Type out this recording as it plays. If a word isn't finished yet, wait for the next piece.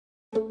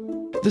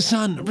The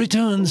sun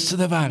returns to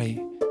the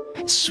valley,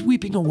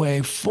 sweeping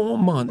away 4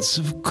 months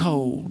of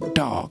cold,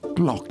 dark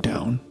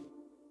lockdown.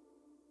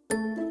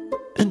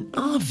 An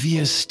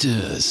RVer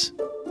stirs.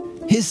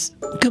 His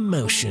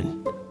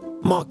commotion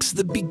marks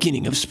the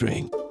beginning of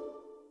spring.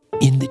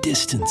 In the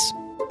distance,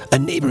 a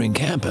neighboring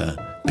camper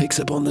picks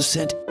up on the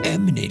scent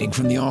emanating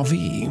from the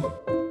RV.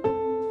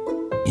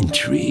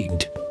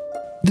 Intrigued,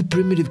 the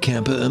primitive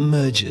camper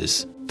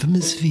emerges from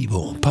his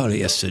feeble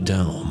polyester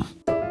dome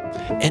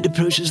and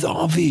approaches the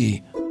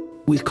RV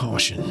with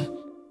caution.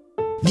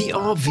 The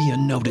RVer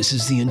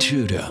notices the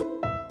intruder.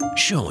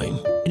 Showing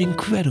an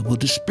incredible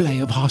display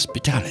of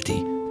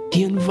hospitality,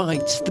 he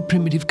invites the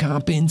primitive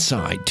camper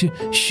inside to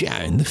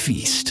share in the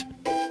feast.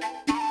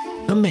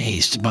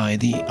 Amazed by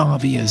the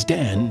RVer's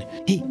den,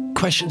 he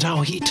questions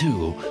how he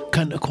too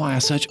can acquire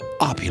such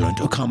opulent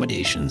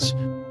accommodations.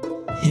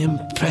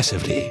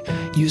 Impressively,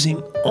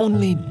 using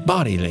only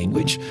body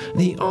language,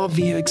 the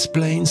RVer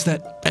explains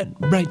that at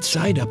Right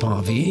Side Up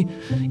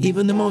RV,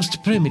 even the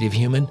most primitive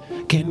human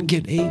can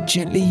get a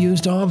gently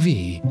used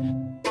RV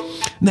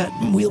that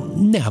will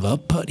never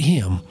put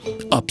him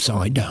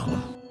upside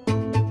down.